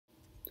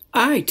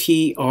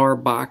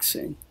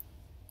ITRBoxing.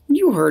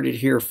 You heard it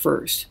here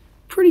first.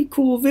 Pretty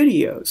cool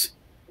videos.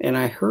 And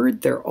I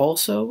heard they're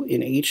also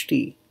in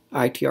HD.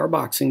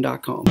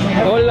 ITRBoxing.com.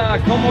 Hola,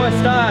 ¿cómo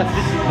estás?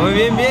 Muy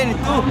bien, bien, ¿y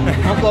tú?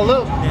 Uncle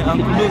Luke.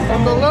 Uncle Luke.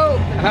 Uncle Luke.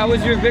 How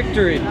was your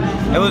victory?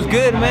 It was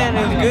good, man.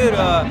 It was good.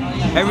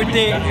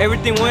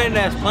 Everything went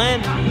as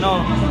planned.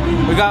 No,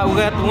 we got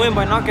the win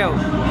by knockout.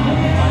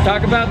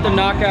 Talk about the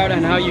knockout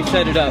and how you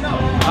set it up.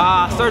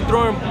 I started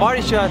throwing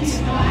body shots,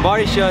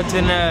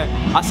 and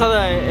I saw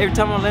that every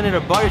time I landed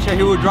a body shot,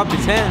 he would drop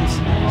his hands.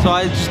 So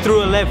I just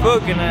threw a left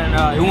hook, and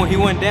then he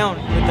went down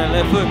with that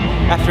left hook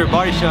after a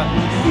body shot.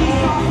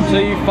 So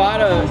you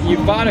fought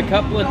a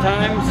couple of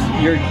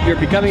times. You're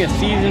becoming a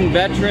seasoned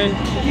veteran.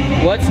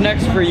 What's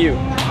next for you?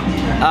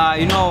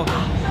 You know,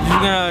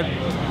 just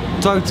gonna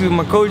talk to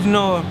my coach, you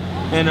know,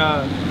 and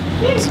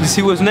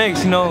see what's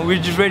next. You know,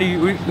 we're just ready.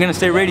 We're gonna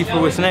stay ready for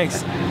what's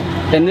next.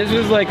 And this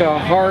was like a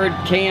hard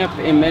camp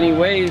in many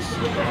ways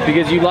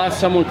because you lost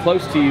someone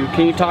close to you.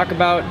 Can you talk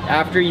about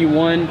after you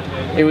won,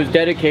 it was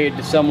dedicated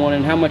to someone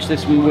and how much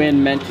this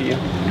win meant to you?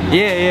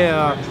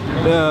 Yeah.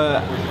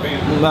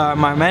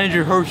 My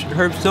manager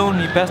Herb Stone,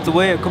 he passed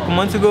away a couple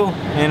months ago,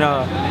 and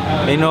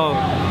you know,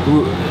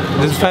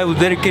 this fight was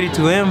dedicated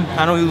to him.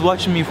 I know he was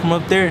watching me from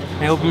up there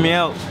and helping me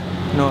out,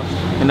 you know,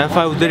 and that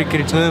fight was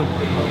dedicated to him.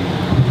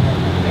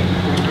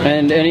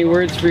 And any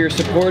words for your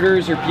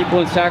supporters or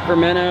people in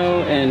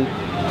Sacramento and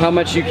how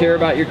much you care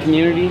about your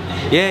community?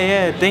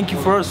 Yeah. Thank you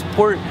for our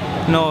support.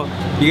 You know,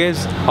 you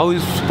guys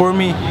always support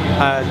me.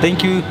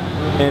 Thank you,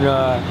 and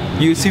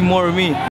you see more of me.